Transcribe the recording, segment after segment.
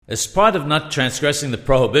As part of not transgressing the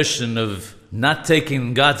prohibition of not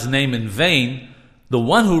taking God's name in vain, the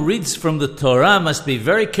one who reads from the Torah must be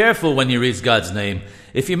very careful when he reads God's name.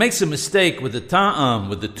 If he makes a mistake with the ta'am,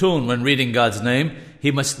 with the tune, when reading God's name,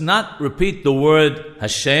 he must not repeat the word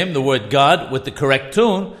Hashem, the word God, with the correct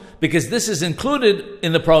tune, because this is included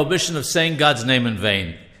in the prohibition of saying God's name in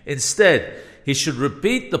vain. Instead, he should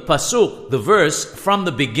repeat the pasuk, the verse, from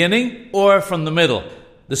the beginning or from the middle.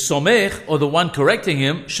 The somech, or the one correcting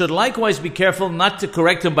him, should likewise be careful not to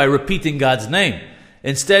correct him by repeating God's name.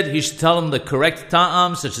 Instead, he should tell him the correct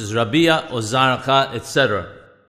ta'am, such as Rabia or Zarcha, etc.